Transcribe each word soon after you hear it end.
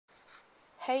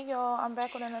Hey y'all, I'm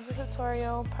back with another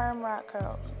tutorial, perm rod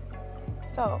curls.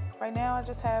 So right now I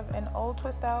just have an old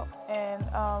twist out, and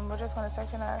we're just going to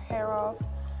section our hair off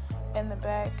in the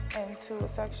back into a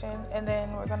section, and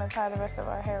then we're going to tie the rest of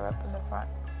our hair up in the front.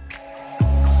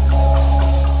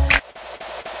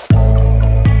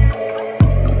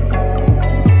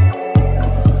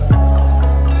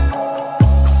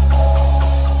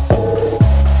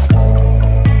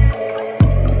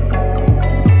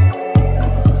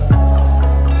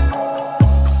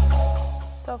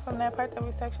 So from that part that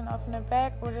we sectioned off in the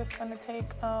back, we're just going to take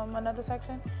another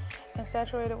section and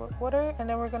saturate it with water, and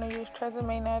then we're going to use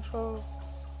Tressemme Naturals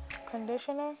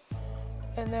conditioner,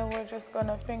 and then we're just going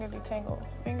to finger detangle.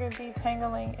 Finger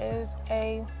detangling is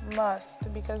a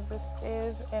must because this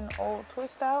is an old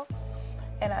twist out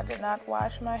and I did not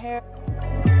wash my hair.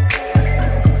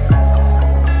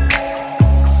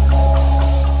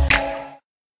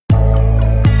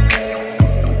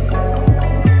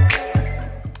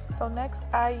 So next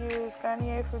I use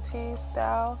Garnier Fructis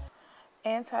style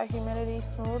anti-humidity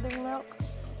smoothing milk,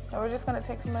 and we're just going to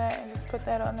take some of that and just put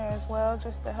that on there as well,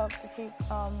 just to help to keep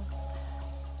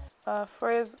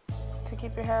frizz, to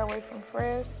keep your hair away from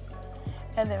frizz.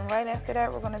 And then right after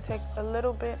that, we're going to take a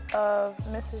little bit of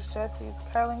Mrs. Jessie's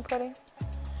curling pudding,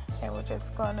 and we're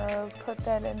just going to put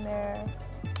that in there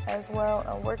as well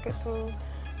and work it through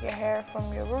your hair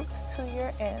from your roots to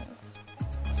your ends.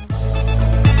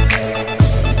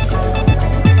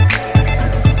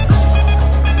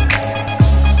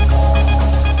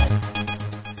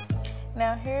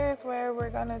 Now here's where we're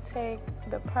going to take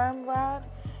the perm rod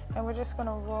and we're just going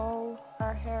to roll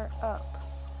our hair up.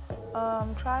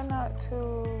 Try not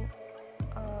to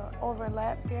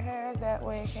overlap your hair, that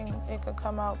way it could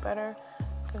come out better,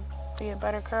 could be a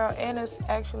better curl, and it's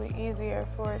actually easier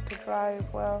for it to dry as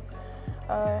well,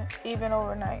 even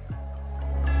overnight.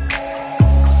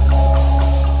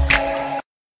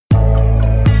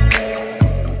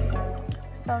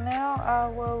 So now I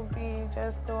will be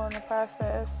just doing the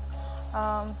process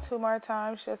 2 more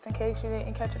times, just in case you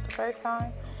didn't catch it the first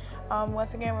time.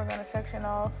 Once again, we're going to section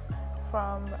off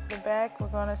from the back. We're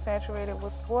going to saturate it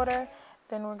with water.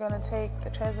 Then we're going to take the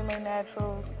Tressemme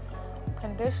Naturals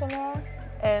conditioner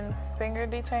and finger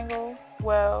detangle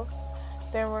well.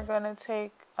 Then we're going to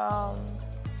take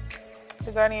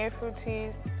the Garnier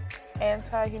Fructis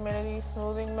anti-humidity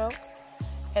smoothing milk,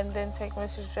 and then take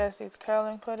Mrs. Jessie's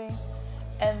curling pudding,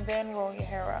 and then roll your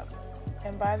hair up.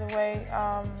 And by the way,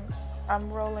 I'm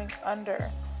rolling under.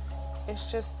 It's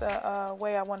just the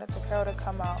way I wanted the curl to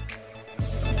come out.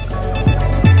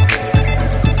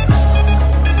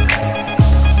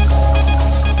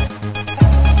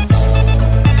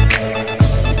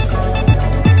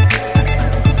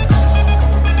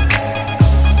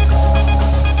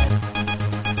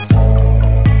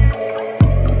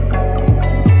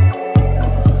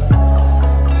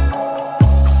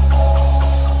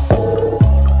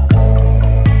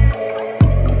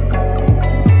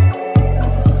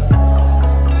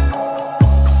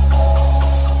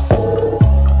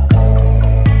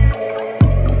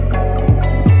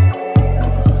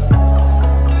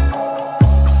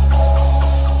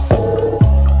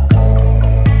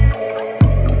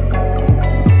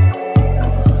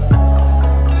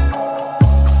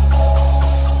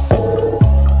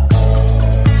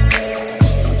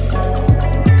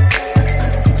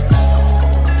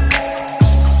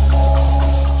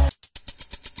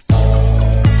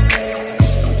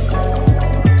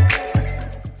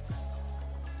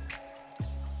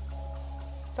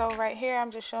 So right here,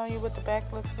 I'm just showing you what the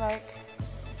back looks like.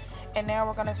 And now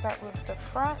we're gonna start with the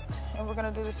front, and we're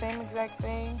gonna do the same exact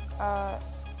thing.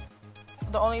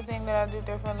 The only thing that I do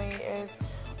differently is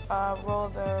roll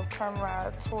the perm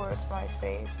rod towards my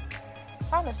face.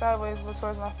 Kind of sideways, but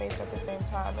towards my face at the same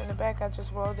time. In the back, I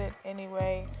just rolled it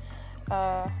anyway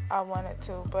I wanted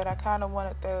to, but I kind of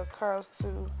wanted the curls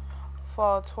to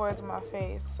fall towards my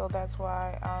face, so that's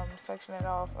why I'm sectioning it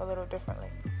off a little differently.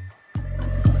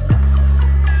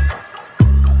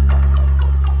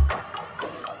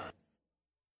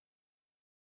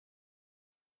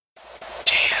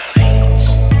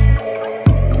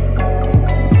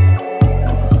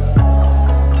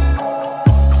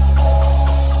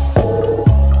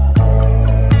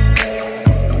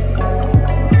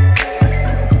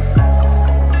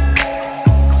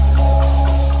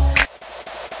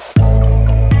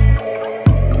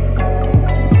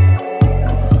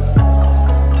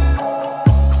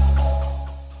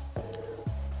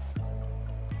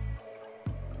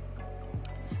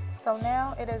 So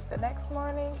now it is the next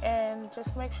morning, and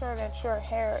just make sure that your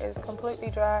hair is completely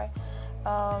dry.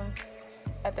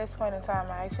 at this point in time,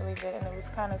 I actually didn't. It was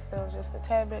kind of still just a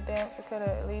tad bit damp. I could have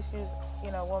at least used,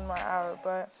 you know, 1 more hour,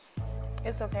 but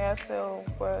it's okay. I still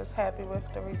was happy with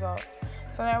the results.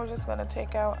 So now we're just going to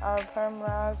take out our perm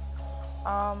rods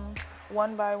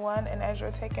one by one, and as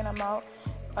you're taking them out,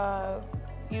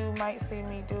 you might see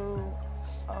me do,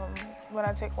 when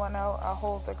I take one out, I'll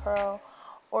hold the curl,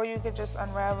 or you could just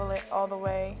unravel it all the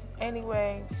way. Any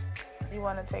way you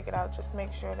want to take it out, just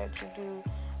make sure that you do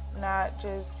not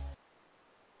just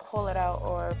pull it out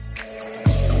or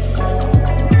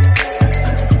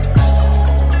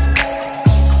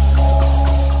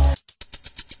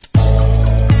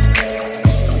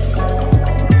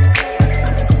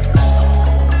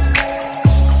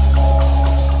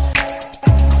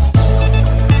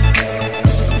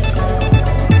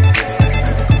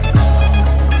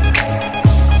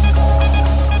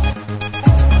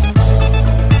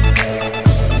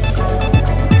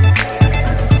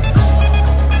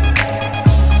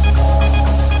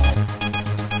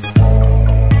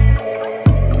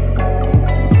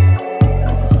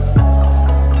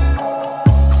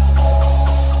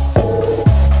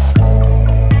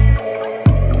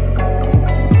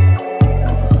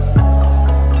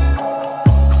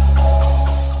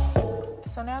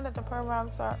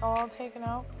are all taken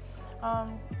out.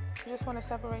 You just want to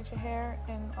separate your hair,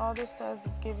 and all this does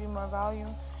is give you more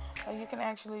volume. You can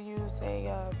actually use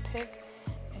a pick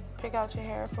and pick out your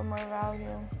hair for more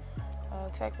volume.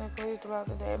 Technically, throughout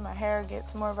the day, my hair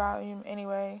gets more volume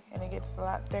anyway, and it gets a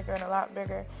lot thicker and a lot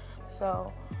bigger,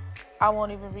 so I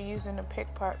won't even be using the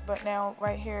pick part. But now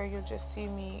right here, you'll just see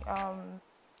me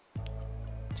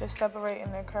just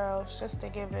separating the curls just to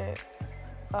give it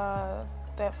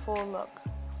that full look.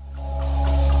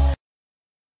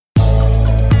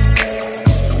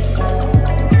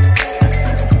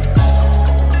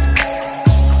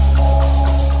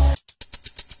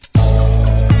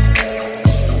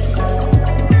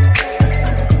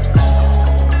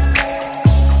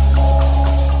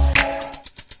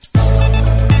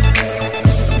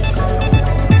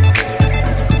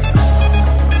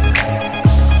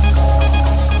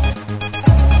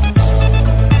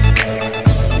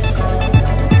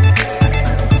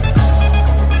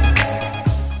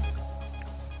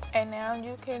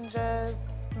 You can just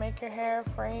make your hair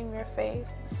frame your face.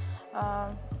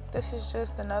 This is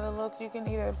just another look. You can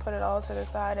either put it all to the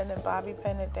side and then bobby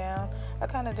pin it down. I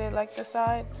kind of did like the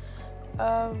side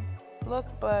look,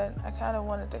 but I kind of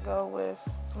wanted to go with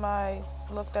my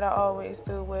look that I always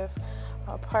do, with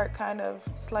a part kind of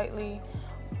slightly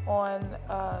on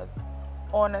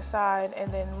the side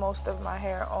and then most of my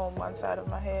hair on one side of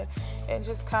my head. It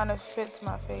just kind of fits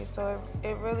my face, so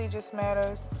it really just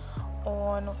matters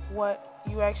on what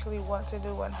you actually want to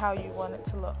do and how you want it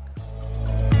to look.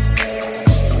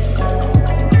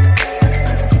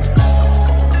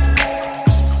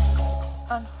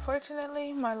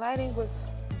 Unfortunately, my lighting was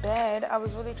bad. I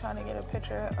was really trying to get a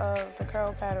picture of the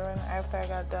curl pattern after I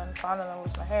got done filing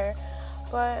with my hair,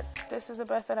 but this is the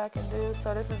best that I can do.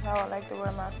 So this is how I like to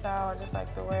wear my style. I just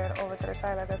like to wear it over to the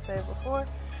side like I said before,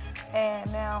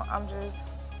 and now I'm just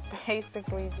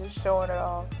basically just showing it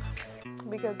off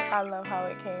because I love how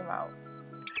it came out.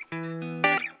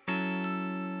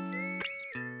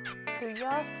 Do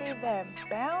y'all see that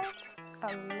bounce?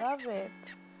 I love it.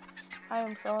 I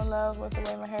am so in love with the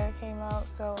way my hair came out,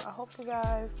 so I hope you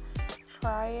guys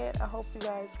try it. I hope you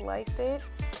guys liked it,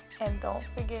 and don't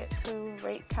forget to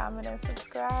rate, comment, and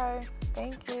subscribe.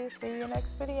 Thank you. See you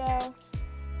next video.